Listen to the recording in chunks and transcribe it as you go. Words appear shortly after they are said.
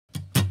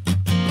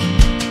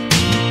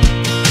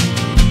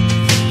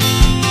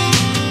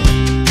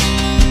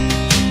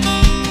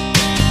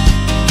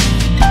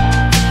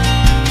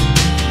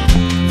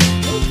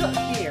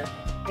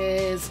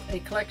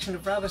collection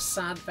of rather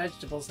sad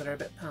vegetables that are a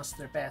bit past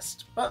their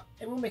best, but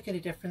it won't make any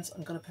difference.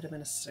 I'm going to put them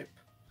in a soup.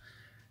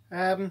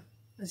 As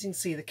you can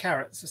see, the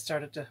carrots have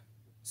started to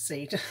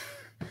seed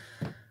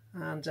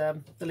and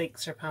the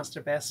leeks are past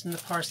their best, and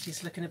the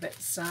parsley's looking a bit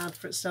sad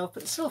for itself,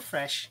 but it's still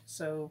fresh,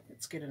 so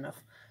it's good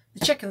enough.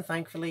 The chicken,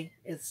 thankfully,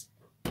 is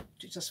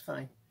just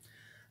fine.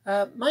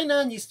 My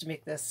nan used to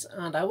make this,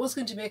 and I was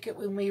going to make it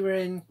when we were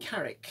in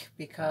Carrick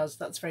because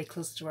that's very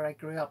close to where I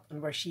grew up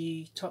and where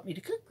she taught me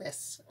to cook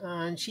this.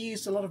 And she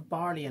used a lot of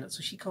barley in it,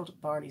 so she called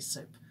it barley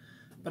soup.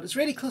 But it's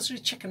really closer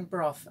to chicken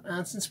broth,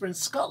 and since we're in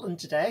Scotland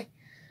today,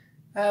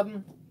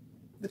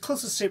 the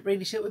closest soup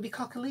really to it would be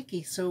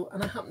Cock-a-leekie. So,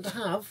 and I happen to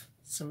have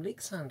some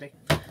leeks handy.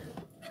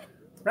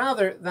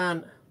 Rather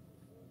than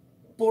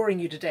boring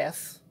you to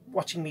death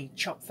watching me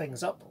chop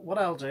things up, what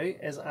I'll do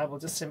is I will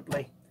just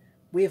simply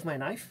wave my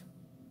knife.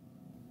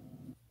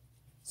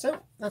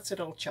 So that's it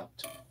all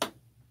chopped.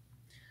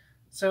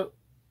 So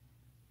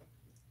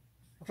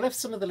I've left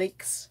some of the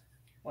leeks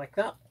like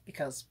that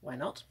because why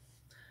not?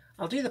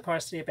 I'll do the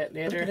parsley a bit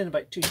later. Put in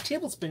about 2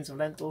 tablespoons of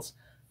lentils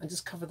and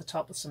just cover the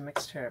top with some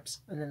mixed herbs,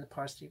 and then the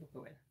parsley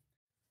will go in.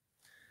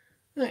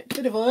 Right,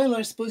 bit of oil.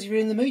 I suppose if you're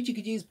in the mood you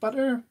could use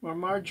butter or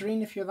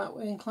margarine if you're that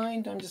way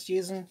inclined. I'm just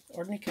using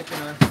ordinary cooking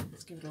oil.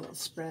 Let's give it a little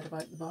spread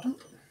about the bottom.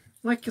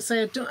 Like I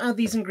say, I don't add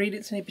these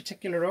ingredients in any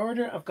particular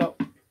order. I've got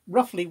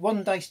roughly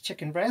 1 diced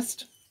chicken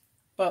breast,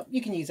 but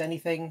you can use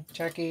anything,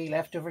 turkey,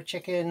 leftover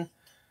chicken,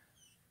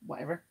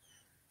 whatever.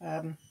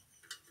 And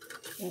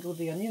go with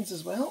the onions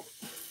as well.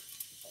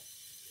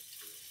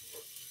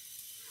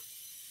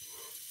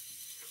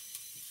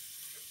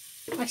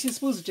 Actually, I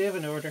suppose I do have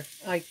an order.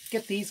 I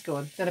get these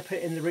going, then I put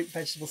in the root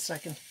vegetables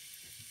second.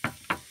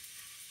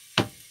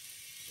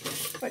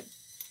 About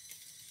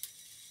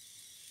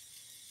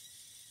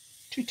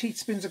 2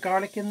 teaspoons of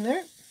garlic in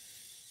there.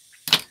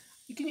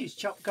 You can use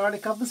chopped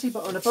garlic obviously,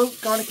 but on a boat,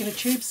 garlic in a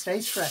tube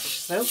stays fresh,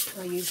 so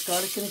I use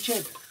garlic in a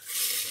tube.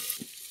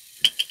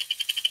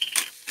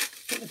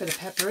 Put a bit of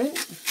pepper in,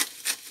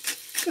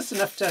 just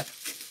enough to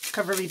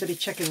cover a wee bit of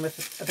chicken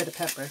with a bit of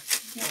pepper,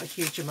 not a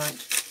huge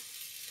amount.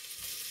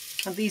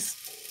 And these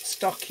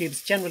stock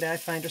cubes generally I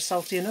find are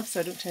salty enough, so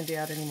I don't tend to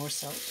add any more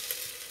salt.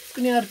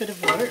 I'm going to add a bit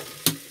of water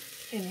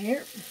in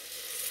here,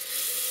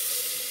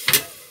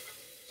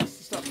 just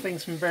to stop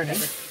things from burning.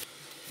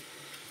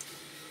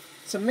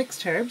 Some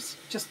mixed herbs,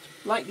 just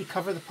lightly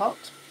cover the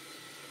pot.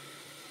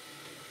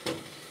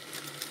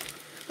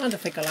 And I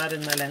think I'll add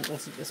in my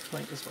lentils at this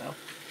point as well.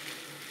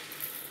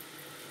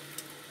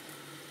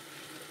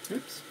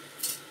 Oops.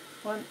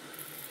 1,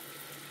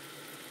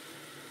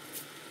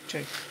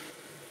 2.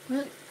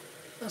 Right,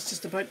 that's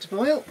just about to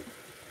boil.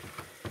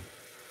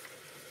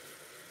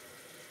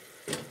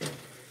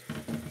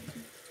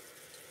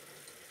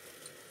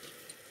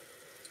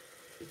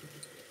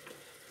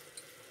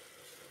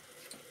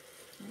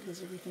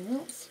 There's everything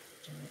else.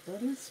 Don't know what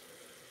that is.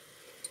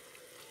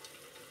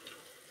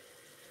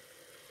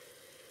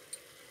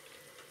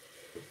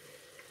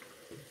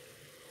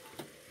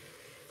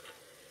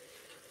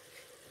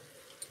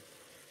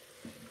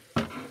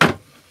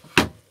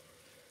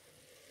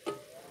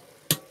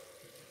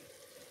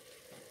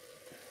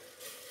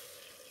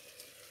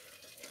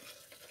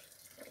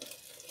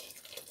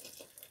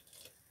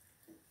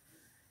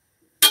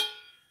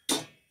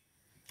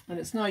 And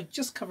it's now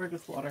just covered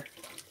with water.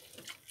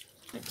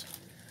 Right.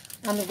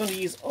 And I'm going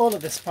to use all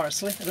of this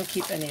parsley. I don't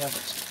keep any of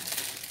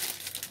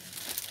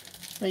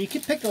it. Now you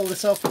could pick all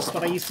this off, which is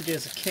what I used to do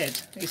as a kid.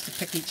 I used to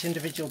pick each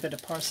individual bit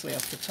of parsley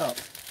off the top.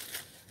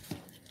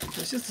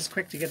 So it's just as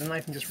quick to get a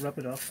knife and just rub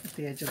it off with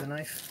the edge of the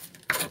knife.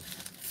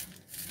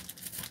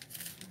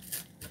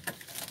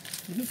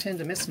 You don't tend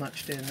to miss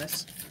much doing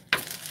this.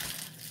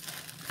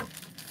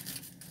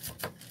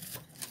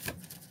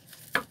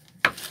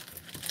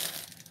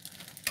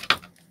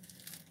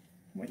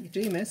 What you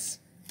do miss,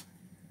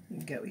 you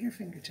can get with your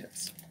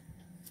fingertips.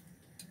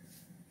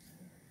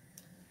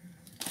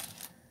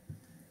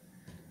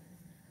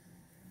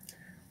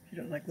 If you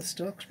don't like the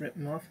stalks, rip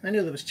them off. I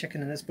knew there was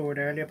chicken in this board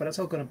earlier, but it's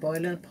all going to boil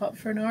in a pot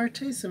for an hour or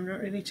two, so I'm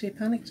not really too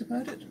panicked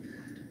about it.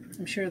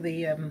 I'm sure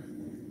the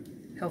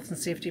Health and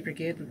Safety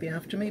Brigade will be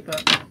after me,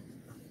 but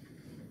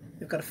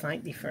they've got to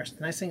find me first.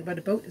 The nice thing about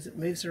a boat is it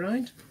moves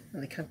around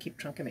and they can't keep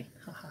track of me.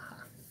 Ha ha ha.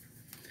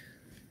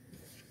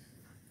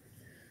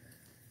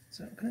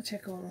 So I'm going to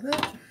take all of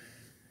that.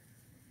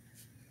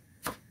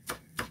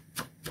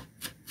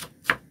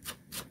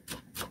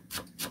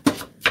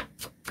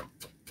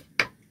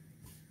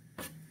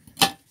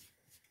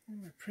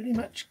 And we're pretty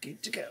much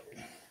good to go.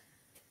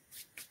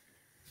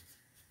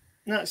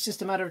 Now it's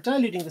just a matter of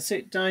diluting the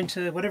soup down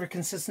to whatever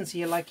consistency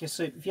you like your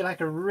soup. If you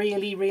like a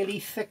really, really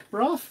thick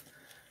broth,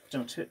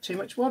 don't put too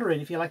much water in.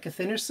 If you like a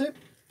thinner soup,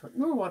 put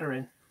more water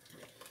in.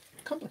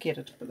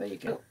 Complicated, but there you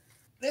go.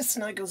 This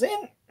now goes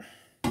in.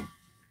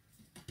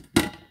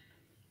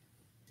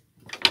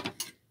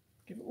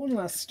 Give it one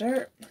last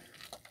stir.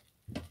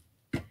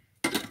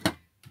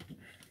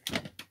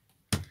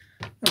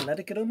 And let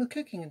it get on with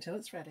cooking until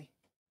it's ready.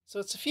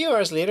 So it's a few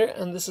hours later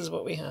and this is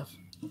what we have.